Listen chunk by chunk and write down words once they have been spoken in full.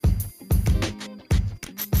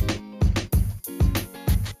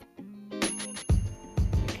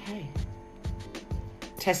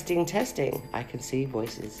Testing. I can see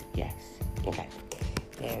voices. Yes. Okay.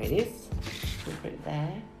 There it is. We'll put it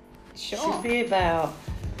there. Sure. Should be about,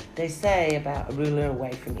 they say, about a ruler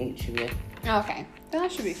away from each of you. Okay.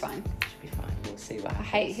 That should be fine. Should be fine. We'll see what I happens.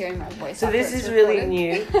 hate hearing my voice. So after this it's is really recorded.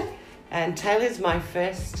 new. And Taylor's my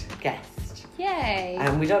first guest. Yay.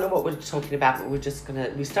 And we don't know what we're talking about, but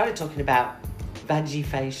we started talking about veggie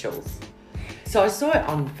facials. So I saw it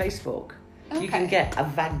on Facebook. You can get a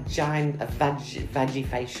veggie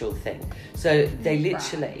facial thing. So they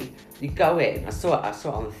literally, you go in, I saw it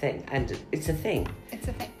on the thing, and it's a thing.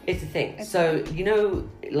 It's a thing. So, you know,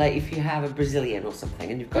 like if you have a Brazilian or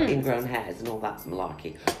something and you've got ingrown hairs and all that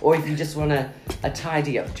malarkey, or if you just want a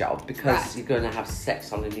tidy up job because you're going to have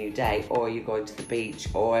sex on a new day, or you're going to the beach,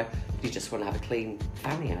 or you just want to have a clean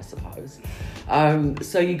fanny, I suppose.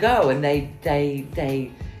 So you go and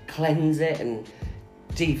they cleanse it and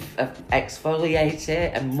exfoliate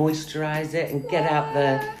it and moisturize it and get out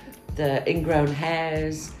the ingrown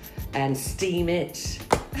hairs and steam it.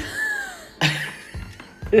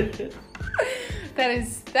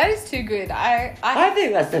 That is too good. I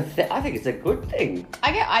think I think it's a good thing.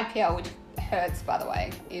 I get IPL, which hurts, by the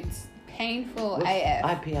way. It's painful AF.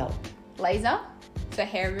 IPL? Laser, so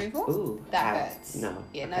hair removal. Ooh, that ow. hurts. No.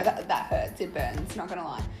 Yeah, no, that hurts. It burns. Not gonna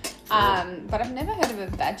lie. But I've never heard of a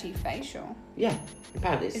veggie facial. Yeah,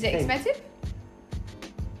 apparently it's Is it expensive?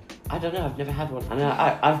 I don't know. I've never had one. And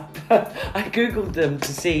I googled them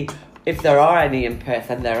to see if there are any in Perth,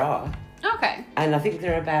 and there are. Okay. And I think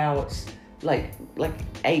they're about like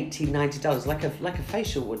 $80-$90, like a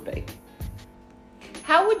facial would be.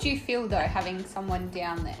 How would you feel though having someone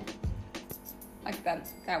down there? Like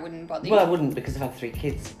that wouldn't bother you? Well, I wouldn't, because I've had 3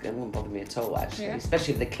 kids. It wouldn't bother me at all, actually. Yeah.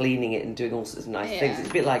 Especially if they're cleaning it and doing all sorts of nice things. It's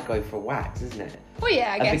a bit like going for a wax, isn't it? Well,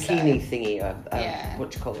 yeah, I guess a bikini so. thingy, what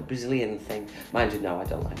do you call it, Brazilian thing. Mind you, no, I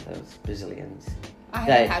don't like those Brazilians. I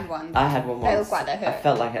haven't had one. I had one once. They look like they hurt. I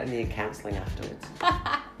felt like I needed counselling afterwards.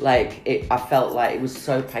 I felt like it was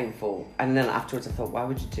so painful. And then afterwards I thought, why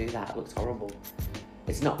would you do that? It looks horrible.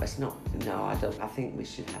 It's not, no, I don't. I think we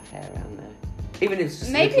should have hair around there. Even if it's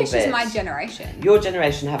just Maybe it's bit. just my generation. Your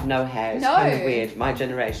generation have no hair. It's No. kind of weird. My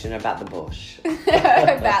generation are about the bush.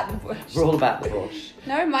 About the bush. We're all about the bush.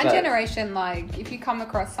 No, my But- generation, like, if you come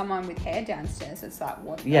across someone with hair downstairs, it's like,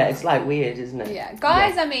 what? Yeah, it's like weird, isn't it? Yeah.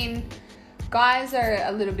 Guys, I mean, guys are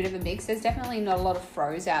a little bit of a mix. There's definitely not a lot of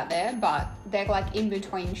fros out there, but they're like in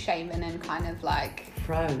between shaven and kind of like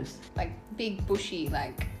Froze. like big bushy,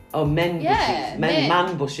 like, Oh, men Yeah, bushes. men.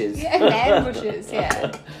 Man bushes. yeah, man bushes,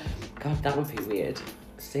 yeah. God, that would be weird.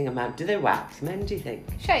 Seeing a man. Do they wax? Men, do you think?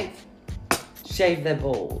 Shave. Shave their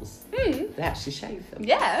balls? Hmm. They actually shave them?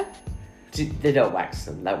 Yeah. They don't wax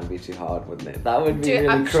them. That would be too hard, wouldn't it? That would be really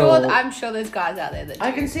I'm cruel. sure there's guys out there that do.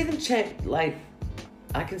 I can see them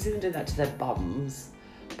I can see them do that to their bums,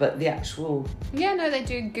 but the actual Yeah, no, they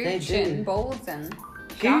do gooch do. and balls and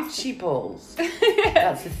Gucci balls.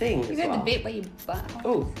 That's the thing. You as know well. the bit where you butt.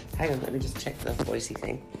 Oh, hang on, let me just check the voicey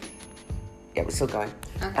thing. Yeah, we're still going.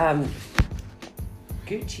 Okay.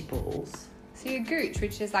 Gucci balls. So your gooch,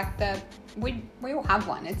 which is like we all have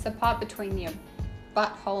one. It's the part between your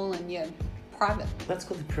butthole and your private. That's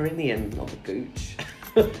called the perineum, not the gooch.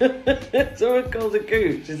 That's what it's called, a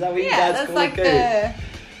gooch. Is that what you guys that's call like a gooch?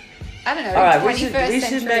 I don't know. All right, 21st we should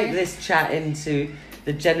century. make this chat into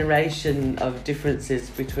the generation of differences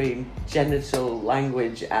between genital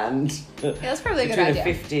language and that's probably a good between idea. a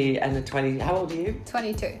 50 and a 20. How old are you?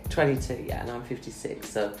 22. 22, yeah, and I'm 56.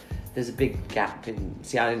 So there's a big gap in.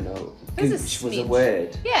 See, I didn't know There's a gooch was a smidge.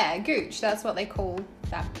 word. Yeah, gooch. That's what they call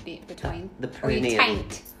that bit between. The Or your perineum.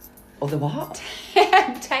 taint. Or the what?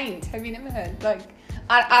 Taint. Have you never heard? Like,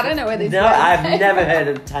 I don't know where these. No, words- I've never heard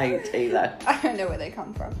of taint either. I don't know where they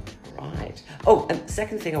come from. Right. Oh, and the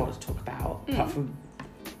second thing I want to talk about, Mm. apart from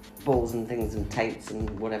balls and things and taints and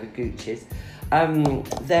whatever gooch is, so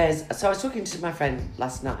I was talking to my friend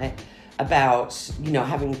last night about,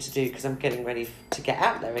 having to do, because I'm getting ready to get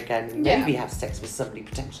out there again and maybe have sex with somebody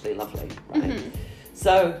potentially lovely, right? Mm-hmm.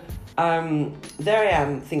 So there I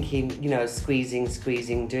am thinking,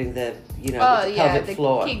 squeezing, doing the, the pelvic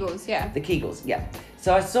floor. The Kegels, yeah. The Kegels, yeah.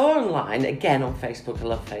 So I saw online, again on Facebook, I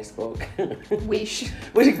love Facebook. Wish.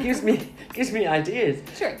 Well, it gives me ideas.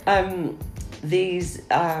 Sure.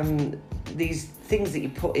 These things that you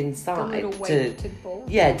put inside The little weighted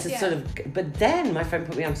balls. sort of. But then my friend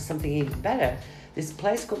put me onto something even better. This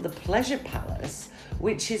place called the Pleasure Palace,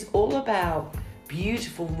 which is all about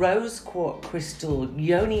beautiful rose quartz crystal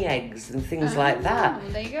yoni eggs and things like that.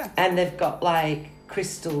 There you go. And they've got like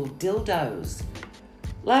crystal dildos.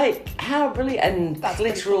 Like, how brilliant. And That's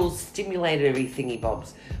pretty clitoral stimulatory thingy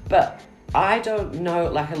bobs. But I don't know,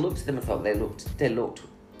 like I looked at them and thought they looked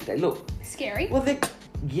They look Scary. well.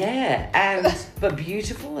 And but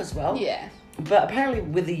beautiful as well. Yeah. But apparently,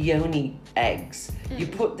 with the yoni eggs, you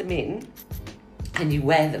put them in, and you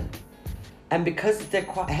wear them. And because they're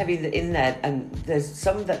quite heavy in there, and there's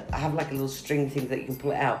some that have like a little string thing that you can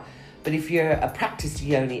pull it out. But if you're a practiced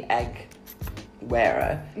yoni egg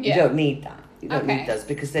wearer, you don't need that. You don't need those,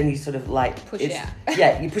 because then you sort of like... Push it out.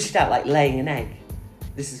 Yeah, you push it out like laying an egg.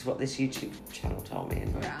 This is what this YouTube channel told me.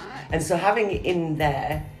 Anyway. Right. And so having it in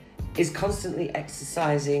there is constantly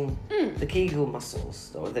exercising the Kegel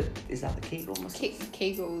muscles. Is that the Kegel muscles?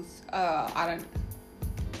 Kegels. I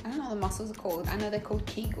don't know what the muscles are called. I know they're called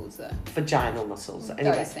Kegels though. Vaginal muscles.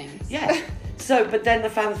 Anyway. Those things. Yeah. So, but then I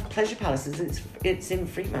found Pleasure Palaces, it's in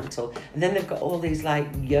Fremantle. And then they've got all these like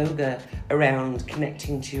yoga around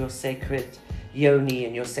connecting to your sacred yoni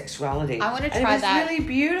and your sexuality. I want to try that. It's really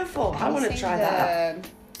beautiful. I want to try that.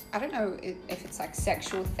 I don't know if it's like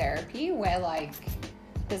sexual therapy where like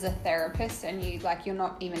there's a therapist and you're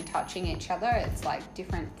not even touching each other. It's like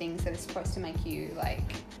different things that are supposed to make you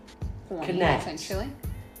like horny, connect. essentially.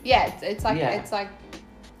 Yeah, it's like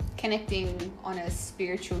connecting on a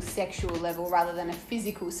spiritual, sexual level rather than a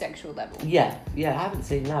physical, sexual level. Yeah, I haven't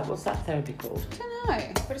seen that. What's that therapy called? I don't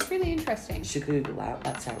know, but it's really interesting. You should Google that.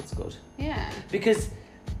 That sounds good. Yeah. Because,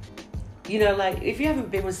 you know, like, if you haven't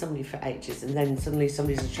been with somebody for ages and then suddenly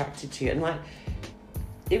somebody's attracted to you, and like,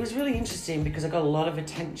 it was really interesting because I got a lot of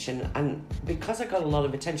attention, and because I got a lot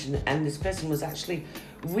of attention and this person was actually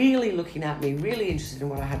really looking at me, really interested in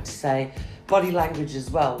what I had to say, body language as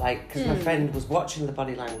well, like, because my friend was watching the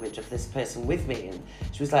body language of this person with me, and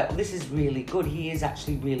she was like, oh, this is really good, he is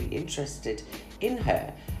actually really interested in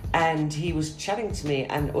her. And he was chatting to me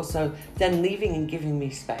and also then leaving and giving me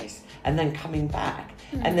space and then coming back.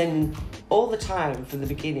 And then all the time from the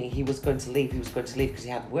beginning he was going to leave because he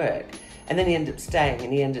had work. And then he ended up staying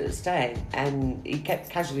and he kept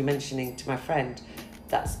casually mentioning to my friend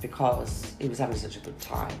that's because he was having such a good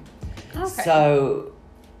time. Okay. So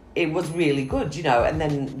it was really good, you know, and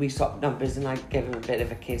then we swapped numbers and I gave him a bit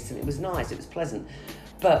of a kiss and it was nice, it was pleasant.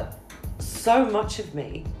 But so much of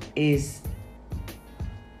me is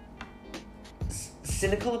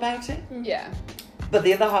cynical about it. Yeah. But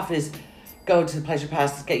the other half is go to the Pleasure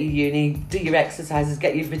Palace, get your uni, do your exercises,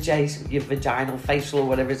 get your vaginal facial or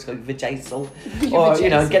whatever it's called, vajacial, or you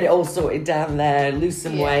know, get it all sorted down there, lose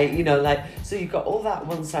some weight, you know, like, so you've got all that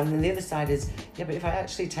one side, and then the other side is, yeah, but if I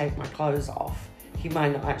actually take my clothes off, he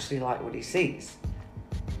might not actually like what he sees.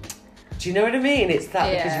 Do you know what I mean? It's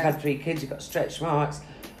that because you've had 3 kids, you've got stretch marks,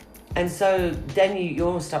 and so then you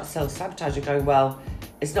almost start self-sabotage. You're going, well,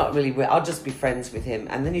 it's not really weird, I'll just be friends with him,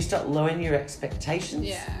 and then you start lowering your expectations.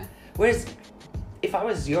 Yeah. Whereas, if I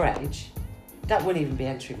was your age, that wouldn't even be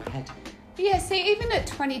entering my head. Yeah, see, even at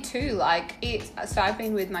 22, so I've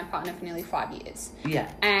been with my partner for nearly 5 years. Yeah.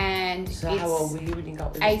 And so how old were you when you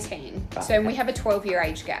got with 18. Right, so we have a 12-year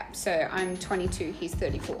age gap. So I'm 22, he's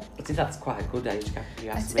 34. I think that's quite a good age gap, if you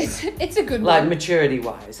ask me. It's a good like one.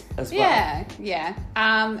 maturity-wise as well. Yeah.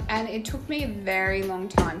 And it took me a very long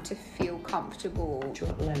time to feel comfortable. Do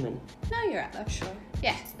you want lemon? No, you're right, though. Sure.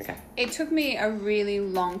 Yeah. Okay. It took me a really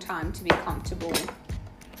long time to be comfortable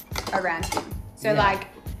around him. So,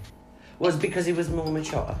 Was it because he was more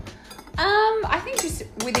mature? I think just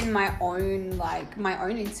within my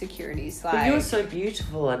own insecurities. But you're so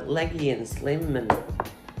beautiful and leggy and slim and...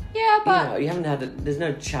 Yeah, but... You know, you haven't had... there's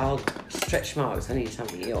no child stretch marks on your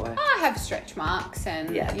tummy or... I have stretch marks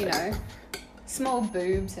and, you know, small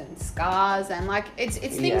boobs and scars and, it's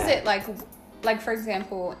things that, like, for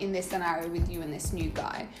example, in this scenario with you and this new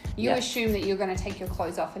guy, you assume that you're going to take your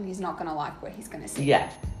clothes off and he's not going to like what he's going to see.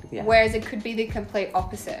 Yeah. Whereas it could be the complete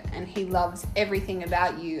opposite, and he loves everything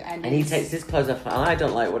about you, and he takes his clothes off. And I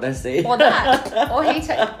don't like what I see. Or that, or he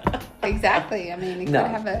exactly. I mean, it could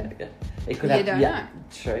have a. It could you have. don't know.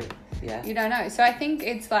 True. Yeah. You don't know. So I think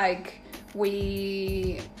it's like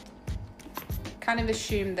we kind of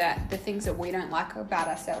assume that the things that we don't like about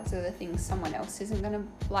ourselves are the things someone else isn't going to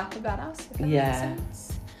like about us. If that makes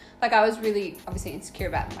sense. Like, I was really obviously insecure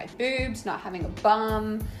about my boobs, not having a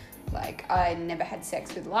bum. Like, I never had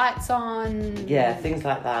sex with lights on. Yeah, things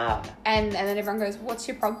like that. And then everyone goes, what's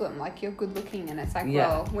your problem? Like, you're good looking. And it's like,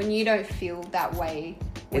 well, when you don't feel that way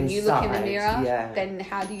when you look in the mirror, then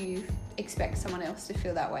how do you expect someone else to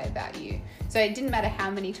feel that way about you? So it didn't matter how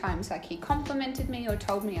many times, like, he complimented me or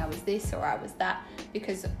told me I was this or I was that,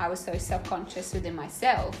 because I was so self-conscious within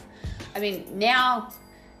myself. I mean, now...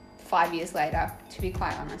 5 years later, to be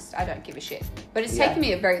quite honest, I don't give a shit. But it's taken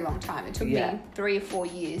me a very long time. It took me 3 or 4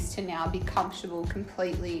 years to now be comfortable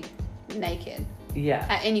completely naked. Yeah.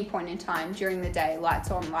 At any point in time during the day, lights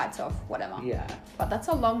on, lights off, whatever. Yeah. But that's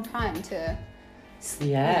a long time to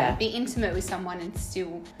be intimate with someone and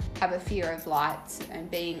still have a fear of lights and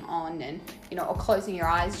being on and, or closing your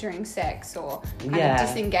eyes during sex or kind of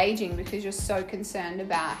disengaging because you're so concerned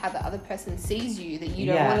about how the other person sees you that you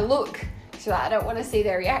don't want to look. So I don't want to see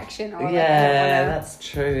their reaction. Or that's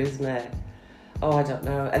true, isn't it? Oh, I don't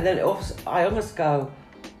know. And then also, I almost go,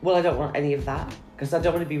 well, I don't want any of that because I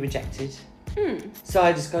don't want to be rejected. So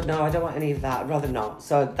I just go, no, I don't want any of that. I'd rather not.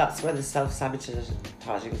 So that's where the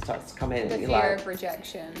self-sabotaging starts to come in. The fear of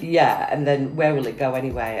rejection. Yeah, and then where will it go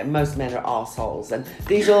anyway? And most men are arseholes. And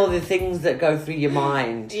these are all the things that go through your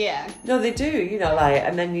mind. Yeah. No, they do,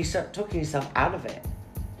 and then you start talking yourself out of it.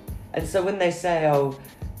 And so when they say,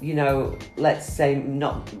 let's say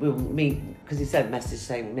we'll meet, because he sent a message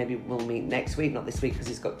saying maybe we'll meet next week, not this week, because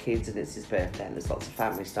he's got kids and it's his birthday and there's lots of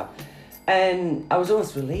family stuff. And I was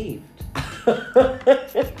almost relieved. But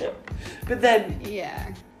then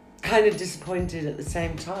kind of disappointed at the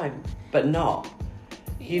same time, but not,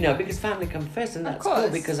 because family come first, and that's cool,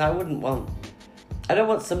 because I don't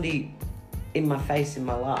want somebody in my face in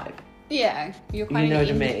my life. Yeah, you're kind of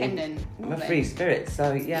independent. I'm a free spirit,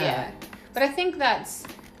 so yeah. But I think that's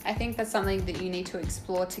something that you need to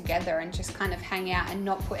explore together and just kind of hang out and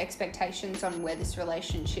not put expectations on where this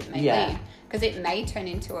relationship may lead. Because it may turn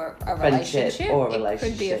into a relationship. It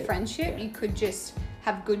could be a friendship. You could just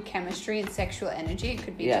have good chemistry and sexual energy. It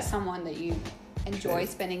could be just someone that you enjoy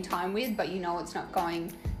spending time with, but you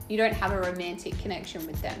don't have a romantic connection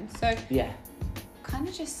with them. So kind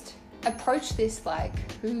of just approach this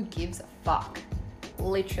like, who gives a fuck?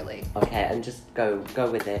 Literally. Okay, and just go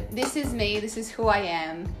with it. This is me. This is who I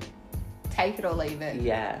am. Take it or leave it.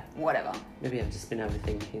 Yeah. Whatever. Maybe I've just been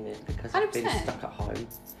overthinking it because 100%. I've been stuck at home.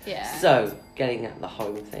 Yeah. So, getting at the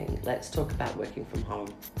home thing, let's talk about working from home.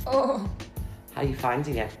 Oh. How are you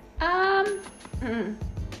finding it? I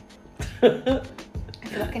feel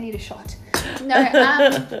like I need a shot.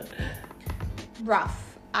 No,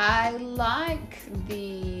 rough. I like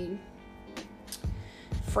the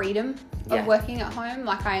freedom of working at home.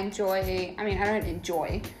 Like I don't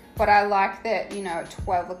enjoy, but I like that, at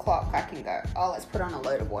 12 o'clock I can go, let's put on a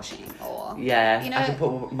load of washing, or I can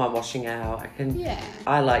put my washing out.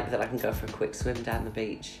 I like that I can go for a quick swim down the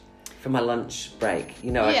beach for my lunch break.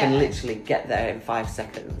 I can literally get there in 5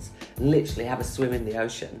 seconds, literally have a swim in the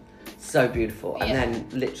ocean. So beautiful. And then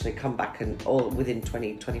literally come back and all within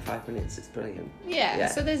 20-25 minutes. It's brilliant.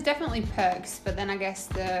 So there's definitely perks, but then I guess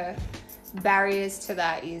the barriers to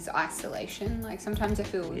that is isolation. Like sometimes I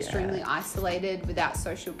feel extremely isolated without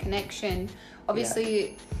social connection.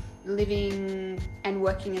 Obviously living and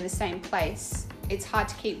working in the same place, it's hard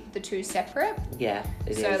to keep the two separate. It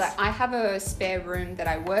is. Like I have a spare room that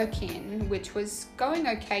I work in, which was going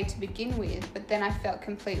okay to begin with, but then I felt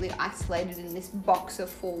completely isolated in this box of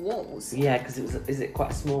 4 walls. Because is it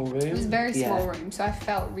quite a small room? It was a very small room, so I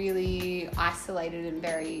felt really isolated and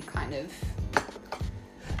very kind of...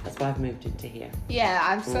 That's why I've moved into here.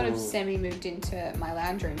 I've sort of semi-moved into my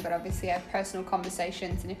lounge room, but obviously I have personal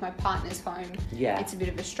conversations, and if my partner's home, it's a bit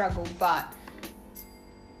of a struggle. But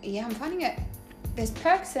I'm finding it. There's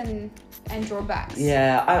perks and drawbacks.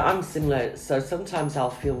 I'm similar. So sometimes I'll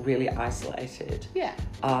feel really isolated.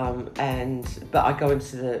 But I go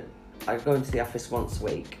into the office once a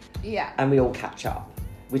week. And we all catch up,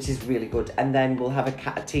 which is really good. And then we'll have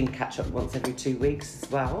a team catch up once every 2 weeks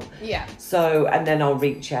as well. So, and then I'll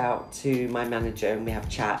reach out to my manager and we have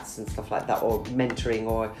chats and stuff like that, or mentoring,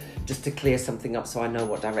 or just to clear something up so I know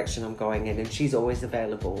what direction I'm going in. And she's always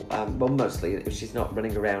available. Mostly if she's not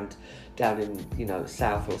running around down in,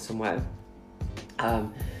 south or somewhere.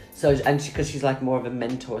 Because she's like more of a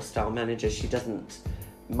mentor style manager, she doesn't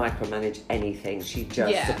micromanage anything. She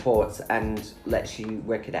just supports and lets you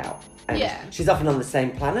work it out. And she's often on the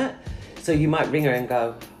same planet, so you might ring her and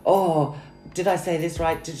go, did I say this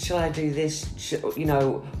right? Shall I do this?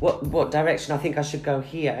 What direction I think I should go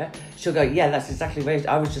here? She'll go, that's exactly right.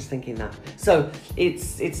 I was just thinking that. So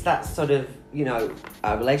it's that sort of,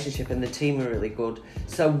 relationship, and the team are really good.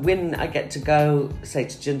 So when I get to go, say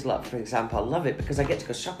to Joondalup, for example, I love it because I get to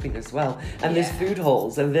go shopping as well. And there's food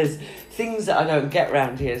halls and there's things that I don't get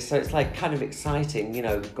around here. So it's like kind of exciting,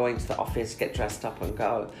 going to the office, get dressed up and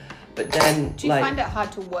go. But then, do you find it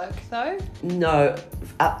hard to work though? No,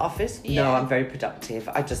 at office. No, I'm very productive.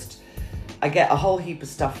 I get a whole heap of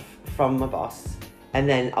stuff from my boss, and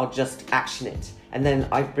then I'll just action it. And then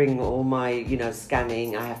I bring all my,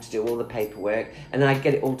 scanning. I have to do all the paperwork, and then I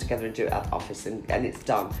get it all together and do it at the office, and it's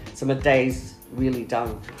done. So my day's really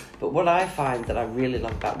done. But what I find that I really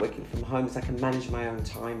love about working from home is I can manage my own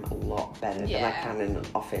time a lot better than I can in an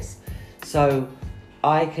office. So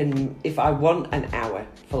I can, if I want an hour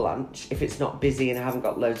for lunch, if it's not busy and I haven't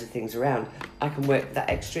got loads of things around, I can work that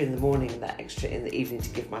extra in the morning and that extra in the evening to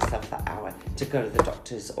give myself that hour to go to the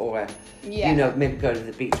doctor's or, you know, maybe go to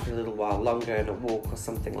the beach for a little while longer and a walk or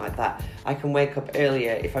something like that. I can wake up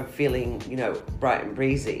earlier if I'm feeling, you know, bright and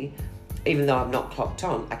breezy. Even though I'm not clocked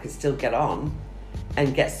on, I can still get on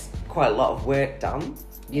and get quite a lot of work done.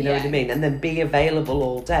 You know what I mean? And then be available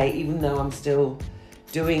all day, even though I'm still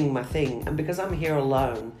doing my thing. And because I'm here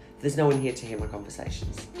alone, there's no one here to hear my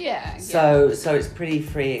conversations. Yeah. So it's pretty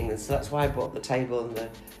freeing. And so that's why I brought the table and the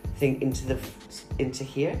thing into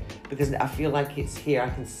here, because I feel like it's here. I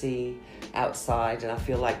can see outside and I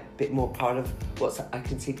feel like a bit more part of I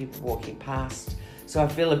can see people walking past. So I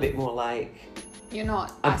feel a bit more like you're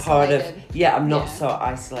not I'm isolated. part of, I'm not so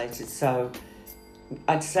isolated. So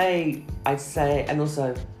I'd say, and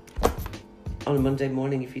also on a Monday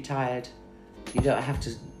morning, if you're tired, you don't have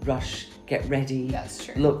to rush, get ready. That's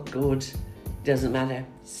true. Look good. Doesn't matter.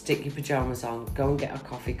 Stick your pajamas on, go and get a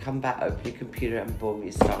coffee, come back, open your computer, and boom,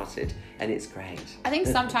 you started, and it's great. I think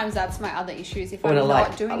sometimes that's my other issues. If I'm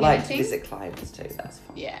not doing anything, I like to visit clients too. That's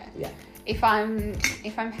fun. Yeah. If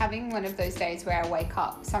I'm having one of those days where I wake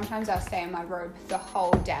up, sometimes I'll stay in my robe the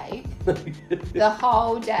whole day. The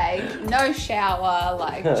whole day, no shower,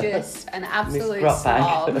 like just an absolute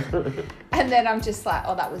slob. And then I'm just like,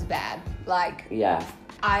 oh, that was bad. Like,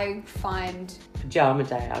 I find pajama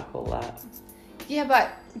day, I call that. Yeah,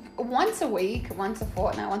 but once a week, once a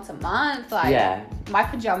fortnight, once a month, like my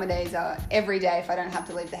pajama days are every day if I don't have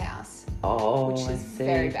to leave the house. Oh, which is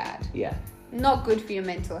very bad. Yeah. Not good for your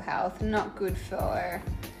mental health. Not good for.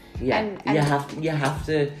 Yeah. And you have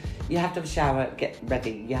to have a shower, get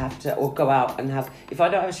ready. You have to, or go out and have. If I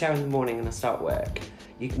don't have a shower in the morning and I start work,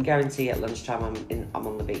 you can guarantee at lunchtime I'm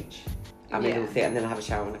on the beach. I'm in the theatre, and then I have a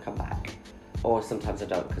shower when I come back. Or sometimes I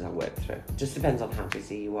don't because I work through. Just depends on how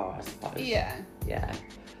busy you are, I suppose. Yeah. Yeah.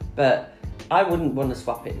 But I wouldn't want to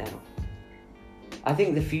swap it now. I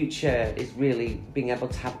think the future is really being able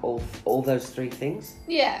to have all those three things.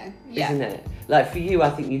 Yeah. Isn't it? Like for you,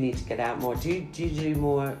 I think you need to get out more. Do you do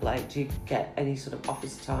more, like, do you get any sort of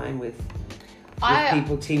office time with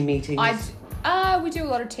people, team meetings? We do a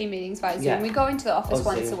lot of team meetings via Zoom. Yeah. We go into the office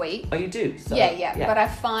once a week. Oh, you do? So, yeah. But I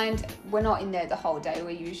find we're not in there the whole day.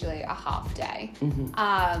 We're usually a half day.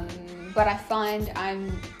 Mm-hmm. But I find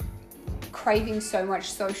I'm craving so much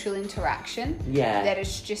social interaction that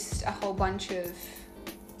it's just a whole bunch of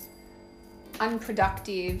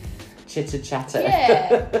unproductive chitter-chatter.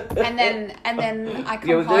 And then I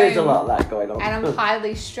come home. There is a lot of that going on. And I'm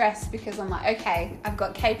highly stressed because I'm like, okay, I've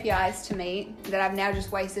got KPIs to meet that I've now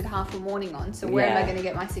just wasted half a morning on. So where am I going to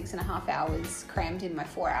get my 6.5 hours crammed in my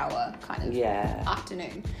 4-hour kind of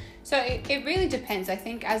afternoon? So it really depends. I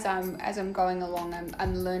think as I'm going along,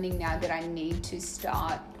 I'm learning now that I need to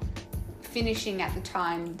start finishing at the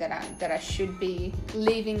time that I should be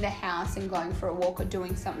leaving the house and going for a walk or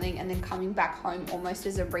doing something, and then coming back home almost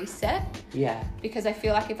as a reset. Yeah. Because I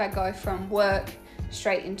feel like if I go from work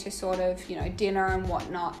straight into sort of, you know, dinner and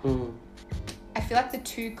whatnot, I feel like the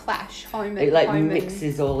two clash, home and like home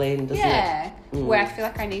mixes all in, doesn't it? Where I feel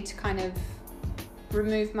like I need to kind of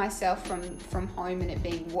remove myself from home and it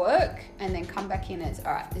being work, and then come back in as,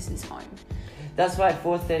 all right, this is home. That's why at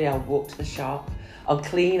 4:30 I'll walk to the shop, I'll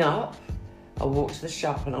clean up, I'll walk to the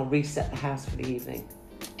shop, and I'll reset the house for the evening.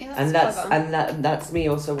 Yeah, that's me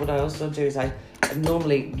also. What I also do is I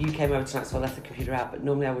normally, you came over tonight, so I left the computer out, but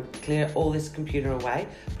normally I would clear all this computer away,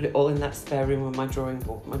 put it all in that spare room where my drawing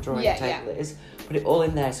table is, put it all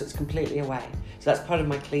in there so it's completely away. So that's part of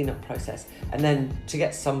my clean-up process. And then to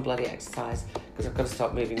get some bloody exercise, because I've got to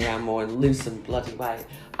start moving around more and lose some bloody weight,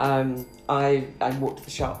 I walk to the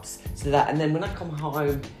shops, so that, and then when I come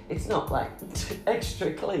home, it's not like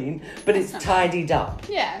extra clean, but it's tidied up.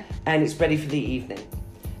 Yeah. And it's ready for the evening.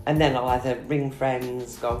 And then I'll either ring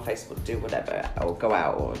friends, go on Facebook, do whatever, or go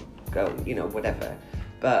out, or go, you know, whatever.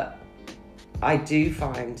 But I do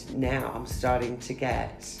find now I'm starting to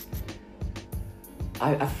get...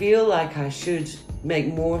 I feel like I should make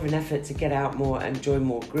more of an effort to get out more and join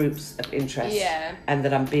more groups of interest. Yeah. And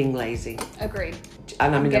that I'm being lazy. Agreed.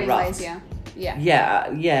 And I'm in a rut. Lazier. Yeah.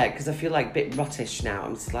 Yeah, because I feel like a bit ruttish now.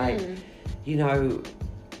 I'm just like, you know...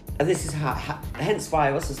 And this is hence why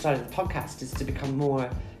I also started the podcast, is to become more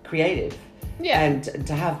creative. Yeah. And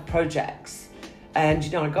to have projects. And, you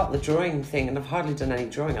know, I got the drawing thing, and I've hardly done any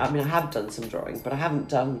drawing. I mean, I have done some drawing, but I haven't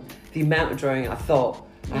done the amount of drawing I thought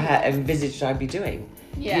I had envisaged I'd be doing.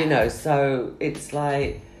 Yeah. You know, so it's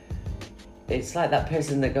like that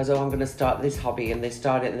person that goes, oh, I'm going to start this hobby, and they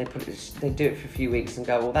start it and they do it for a few weeks and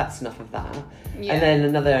go, well, that's enough of that. Yeah. And then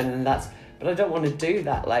another, and then that's... but I don't want to do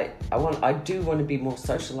that. Like, I do want to be more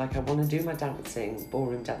social. Like, I want to do my dancing,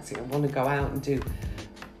 ballroom dancing. I want to go out and do,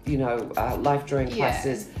 life drawing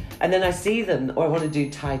classes. And then I see them, or I want to do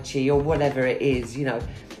Tai Chi or whatever it is,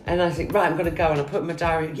 And I think, right, I'm going to go, and I put in my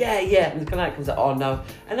diary, yeah. And the night comes up, oh no.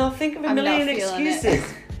 And I'll think of a million excuses.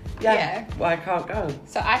 Yeah. Why I can't go.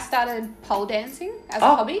 So I started pole dancing as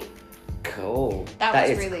a hobby. Cool. That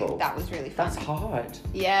was really fun. That's hard.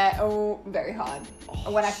 Yeah, very hard.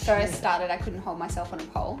 When I first started, I couldn't hold myself on a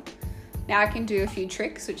pole. Now I can do a few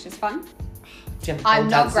tricks, which is fun. Do you have I'm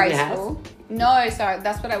not graceful. No, so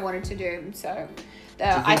that's what I wanted to do. So do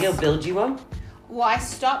you think he'll build you one? Well, I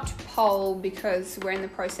stopped pole because we're in the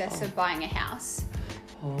process of buying a house,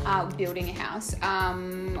 building a house.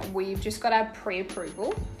 We've just got our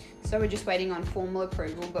pre-approval, so we're just waiting on formal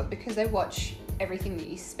approval. But because they watch everything that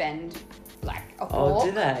you spend, like a hawk,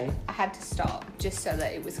 do they? I had to stop just so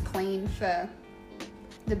that it was clean for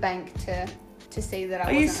the bank to see that I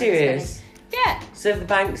wasn't. Are you serious? Yeah. So if the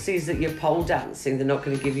bank sees that you're pole dancing, they're not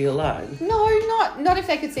going to give you a loan? No, not if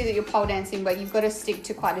they could see that you're pole dancing, but you've got to stick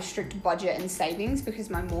to quite a strict budget and savings because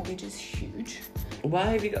my mortgage is huge. Why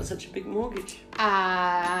have you got such a big mortgage?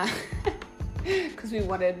 Because we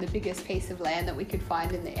wanted the biggest piece of land that we could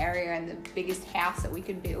find in the area and the biggest house that we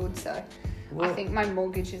could build. So I think my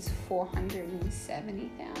mortgage is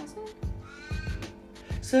 $470,000.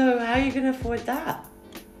 So how are you going to afford that?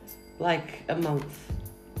 Like a month?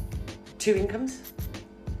 2 incomes?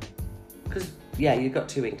 Because, you've got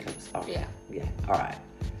 2 incomes. Okay. Yeah, all right.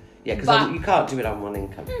 Yeah, because you can't do it on one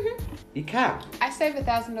income. Mm-hmm. You can. I save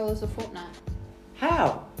 $1,000 a fortnight.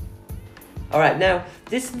 How? All right, now,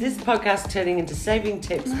 this podcast turning into Saving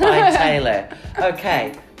Tips by Taylor.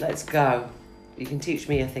 Okay, let's go. You can teach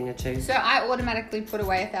me a thing or two. So I automatically put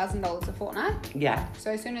away $1,000 a fortnight. Yeah.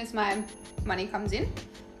 So as soon as my money comes in,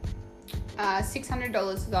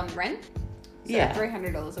 $600 is on rent. So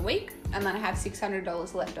 $300 a week, and then I have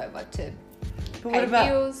 $600 left over to pay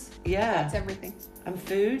bills. Yeah. That's everything. And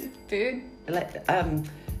food? Food.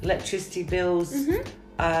 Electricity bills. Mm-hmm.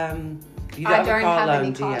 I don't have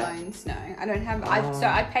any car loans, no. I don't have... So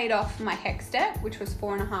I paid off my HEX debt, which was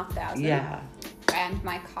 $4,500. Yeah. And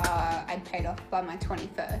my car I'd paid off by my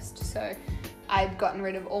 21st. So I'd gotten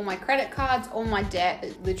rid of all my credit cards, all my debt.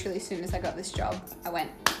 Literally as soon as I got this job, I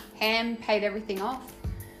went ham, paid everything off.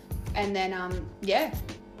 And then,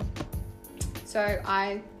 so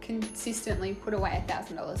I consistently put away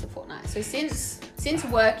 $1,000 a fortnight. So since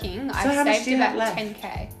working, I've saved about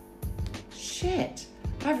 $10K. Shit.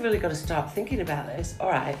 I've really got to start thinking about this. All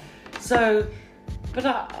right. So, but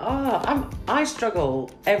I struggle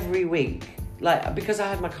every week. Like, because I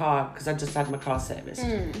had my car, because I just had my car serviced.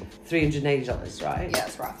 $380, right? Yeah,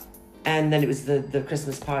 that's rough. And then it was the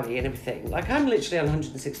Christmas party and everything. Like, I'm literally on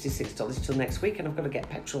 $166 till next week, and I've got to get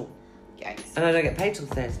petrol. Yikes. And I don't get paid till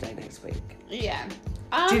Thursday next week. Yeah.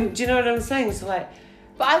 Do you know what I'm saying? So, like...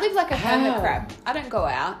 But I live like a hermit crab. I don't go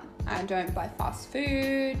out. I don't buy fast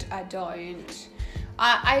food. I don't...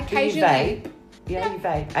 I occasionally... You vape. Yeah, you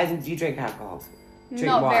vape. And you drink alcohol.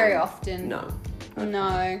 Not wine. Very often. No. Okay.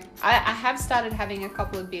 No. I have started having a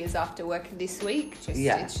couple of beers after work this week.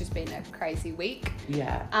 It's just been a crazy week.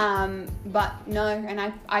 Yeah. But no, and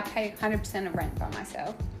I pay 100% of rent by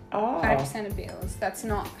myself. 100% of bills. That's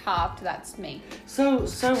not halved, that's me. So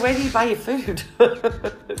where do you buy your food?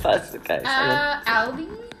 If that's the case. Aldi,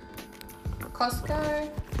 Costco.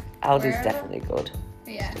 Aldi's wherever. Definitely good.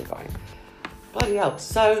 Yeah. Bloody hell.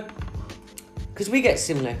 So, because we get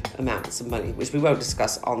similar amounts of money, which we won't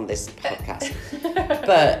discuss on this podcast.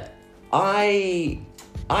 But I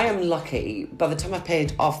am lucky. By the time I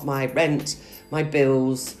paid off my rent, my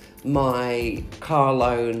bills, my car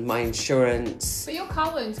loan, my insurance. But your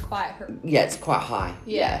car loan's quite... Yeah, it's quite high.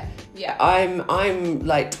 Yeah. I'm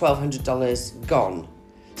like $1,200 gone.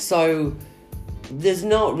 So there's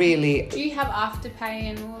not really... Do you have Afterpay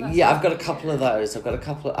and all that? Yeah, I've got a couple of those.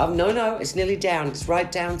 No, it's nearly down. It's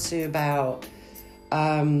right down to about...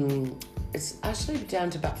 it's actually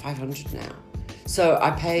down to about 500 now. So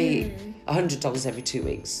I pay $100 every 2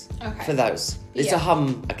 weeks for those. It's a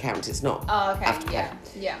hum account. It's not Afterpay.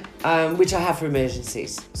 Yeah. Which I have for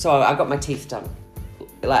emergencies. So I got my teeth done.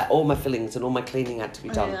 Like all my fillings and all my cleaning had to be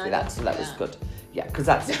done through that. So that was good. Yeah, because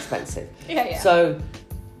that's expensive. Yeah. So,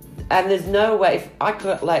 and there's no way, if I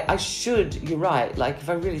could, you're right. Like if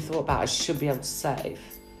I really thought about it, I should be able to save.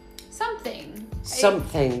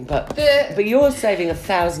 Something, but you're saving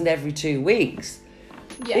 $1,000 every 2 weeks.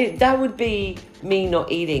 Yeah. That would be me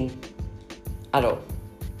not eating at all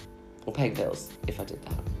or paying bills if I did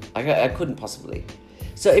that. I couldn't possibly.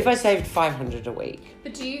 So if I saved $500 a week.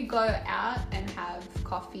 But do you go out and have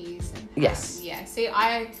coffees? Yes. Yeah. See,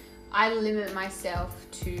 I I limit myself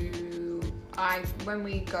to, when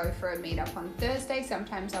we go for a meetup on Thursday,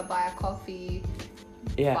 sometimes I'll buy a coffee,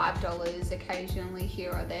 $5 occasionally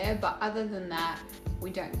here or there. But other than that, we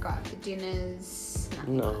don't go out for dinners.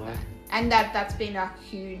 No. Like that. And that's been a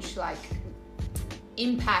huge, like,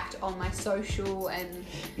 impact on my social and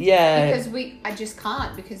because I just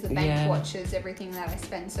can't, because the bank watches everything that I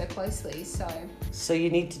spend so closely. So you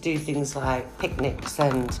need to do things like picnics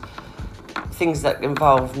and things that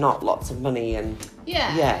involve not lots of money and so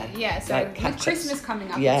like with Christmas coming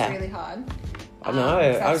up, it's really hard. I know.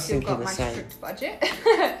 I was thinking the I've same. still got my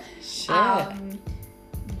strict budget.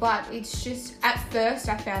 But it's just, at first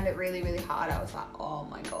I found it really, really hard. I was like, oh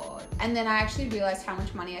my God. And then I actually realised how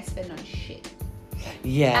much money I spend on shit.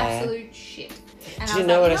 Yeah. Absolute shit. And do you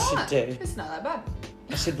know what I should do? It's not that bad.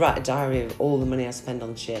 I should write a diary of all the money I spend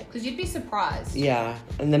on shit. Because you'd be surprised. Yeah.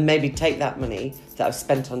 And then maybe take that money that I've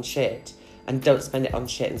spent on shit and don't spend it on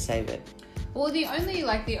shit and save it. Well, the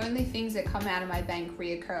only things that come out of my bank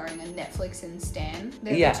reoccurring are Netflix and Stan.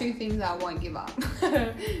 They're the two things I won't give up.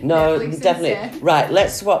 No, definitely. Right,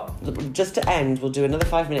 let's swap. Just to end, we'll do another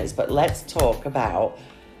 5 minutes, but let's talk about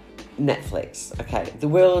Netflix. Okay, the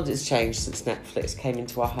world has changed since Netflix came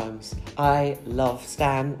into our homes. I love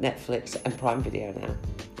Stan, Netflix, and Prime Video now.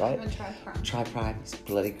 Right? I haven't tried Prime. Try Prime. It's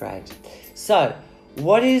bloody great. So,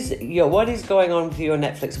 what is going on with your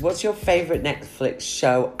Netflix? What's your favourite Netflix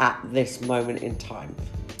show at this moment in time?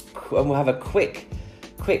 And we'll have a quick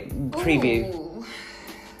preview. Ooh,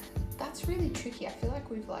 that's really tricky. I feel like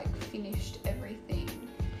we've finished everything.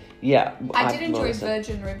 Yeah. I did enjoy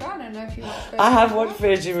Virgin River. I don't know if you watched Virgin River. I have watched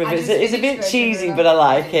Virgin River. It's a bit cheesy, but I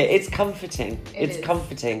like it. It's comforting. It's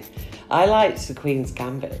comforting. I liked The Queen's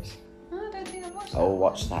Gambit. Oh, I don't think I've watched that. Oh,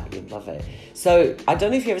 watch that. You'd love it. So, I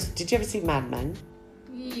don't know if did you ever see Mad Men?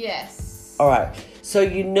 Yes. All right. So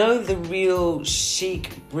you know the real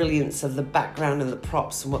chic brilliance of the background and the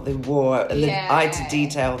props and what they wore and the eye to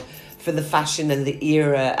detail for the fashion and the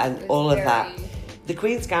era and all of that. The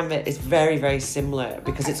Queen's Gambit is very, very similar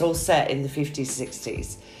because it's all set in the 50s,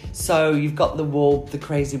 60s. So you've got the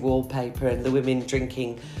crazy wallpaper and the women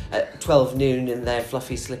drinking at 12 noon in their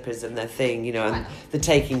fluffy slippers and their thing, and the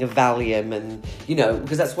taking of Valium and,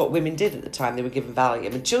 because that's what women did at the time. They were given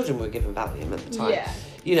Valium and children were given Valium at the time. Yeah.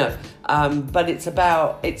 But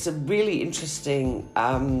it's a really interesting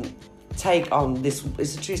take on this.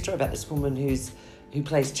 It's a true story about this woman who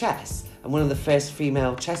plays chess and one of the first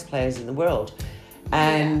female chess players in the world.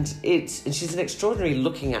 And she's an extraordinary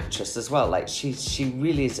looking actress as well. Like she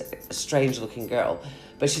really is a strange looking girl,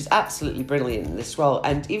 but she's absolutely brilliant in this role.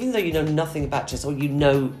 And even though you know nothing about chess, or you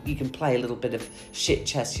can play a little bit of shit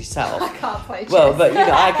chess yourself. I can't play chess. Well, but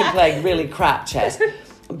I can play really crap chess.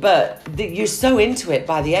 But you're so into it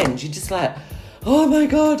by the end, you're just like, oh my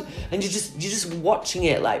God, and you're just watching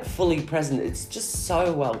it like fully present. It's just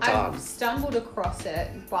so well done. I've stumbled across it,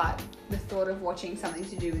 but the thought of watching something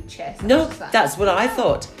to do with chess. No, that's what I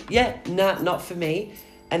thought. Yeah, not for me.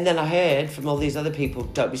 And then I heard from all these other people,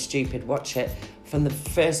 don't be stupid, watch it. From the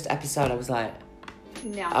first episode, I was like,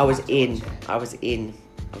 I was in. I was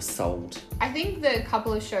sold. I think the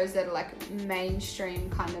couple of shows that are mainstream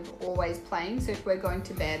kind of always playing. So if we're going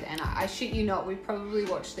to bed, and I shit you not, we've probably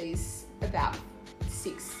watched these about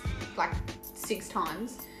six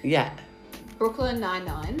times. Yeah. Brooklyn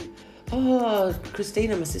Nine-Nine. Oh,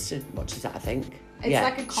 Christina, my sister, watches that, I think. It's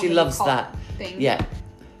like a comedy she loves that thing. Yeah.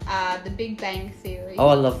 The Big Bang Theory. Oh,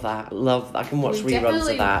 I love that. I can watch reruns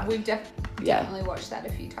of that. We've definitely watched that a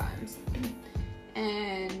few times.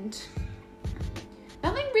 And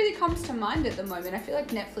nothing really comes to mind at the moment. I feel like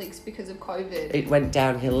Netflix, because of COVID, it went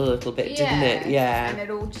downhill a little bit, didn't it? Yeah. And it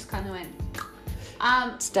all just kind of went.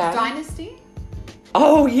 Dynasty.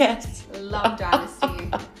 Oh, yes. Love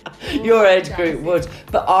Dynasty. Your age group would.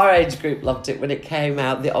 But our age group loved it when it came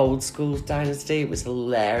out, the old school Dynasty. It was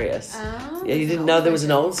hilarious. Oh, yeah, you didn't know there was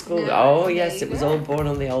an old school? No, yes, it was all born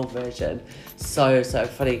on the old version. So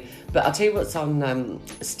funny. But I'll tell you what's on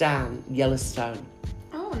Stan, Yellowstone.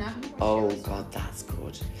 Oh, no. Oh, God, that's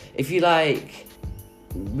good. If you like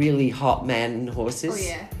really hot men horses. Oh,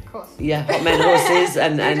 yeah. Course. Yeah, hot men horses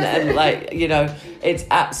and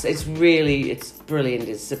it's brilliant.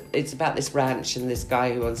 It's about this ranch and this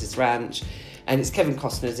guy who owns this ranch, and it's Kevin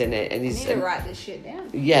Costner's in it. And he's, I need to write this shit down.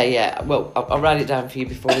 Yeah. Well, I'll write it down for you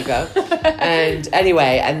before we go. And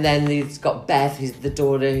anyway, and then he's got Beth, who's the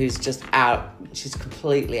daughter, who's just out. She's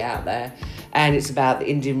completely out there, and it's about the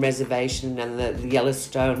Indian reservation and the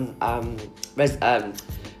Yellowstone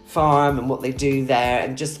farm and what they do there,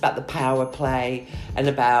 and just about the power play and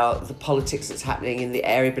about the politics that's happening in the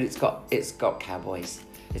area. But it's got cowboys.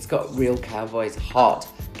 It's got real cowboys, hot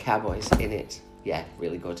cowboys in it. Yeah,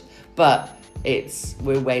 really good. But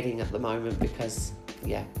we're waiting at the moment because,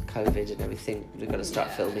 COVID and everything. We've got to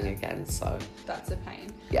start filming again, so. That's a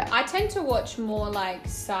pain. Yeah. I tend to watch more like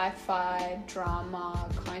sci-fi, drama,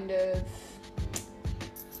 kind of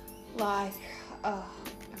like, I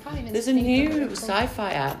can't even There's a new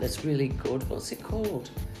sci-fi out that's really good. What's it called?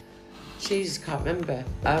 Jeez, can't remember.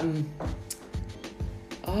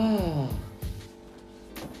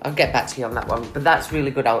 I'll get back to you on that one, but that's really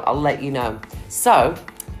good. I'll let you know. So,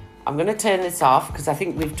 I'm going to turn this off because I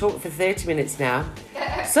think we've talked for 30 minutes now.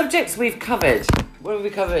 Subjects we've covered. What have we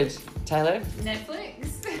covered, Taylor?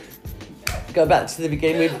 Netflix. Go back to the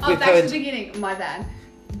beginning. Back to the beginning. My bad.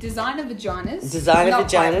 Designer vaginas. Designer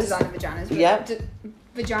vaginas. Designer vaginas. Yeah.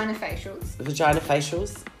 Vagina facials. Vagina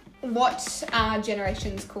facials. What our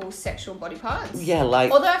generations call sexual body parts. Yeah,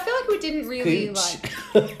 like. Although I feel like we didn't really gooch.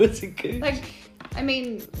 What's a gooch? Like, I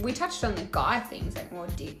mean, we touched on the guy things, like more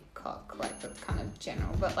dick, cock, like that's kind of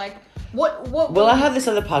general. But like, what? Well, I have this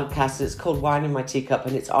other podcast. It's called Wine in My Teacup,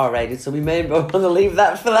 and it's R-rated, so we may want to leave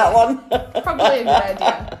that for that one. Probably a good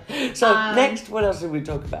idea. So next, what else did we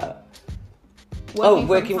talk about?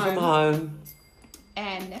 Working from home.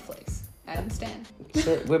 And Netflix. I understand.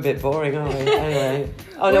 We're a bit boring, aren't we? Anyway.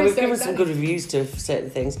 We've given some good reviews to certain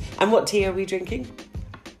things. And what tea are we drinking?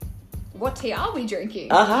 What tea are we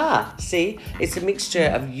drinking? Aha! See? It's a mixture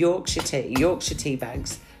of Yorkshire tea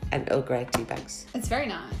bags and Earl Grey tea bags. It's very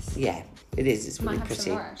nice. Yeah, it is. It's really pretty.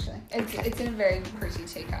 Some more, actually. It's in a very pretty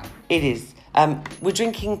teacup. It is. We're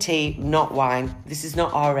drinking tea, not wine. This is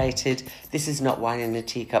not R-rated. This is not wine in a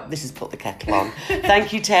teacup. This is Put the Kettle On.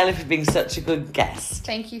 Thank you, Taylor, for being such a good guest.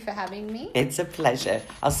 Thank you for having me. It's a pleasure.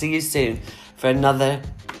 I'll see you soon for another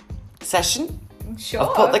session. Sure.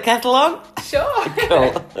 Of Put the Kettle On. Sure.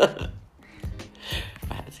 Cool.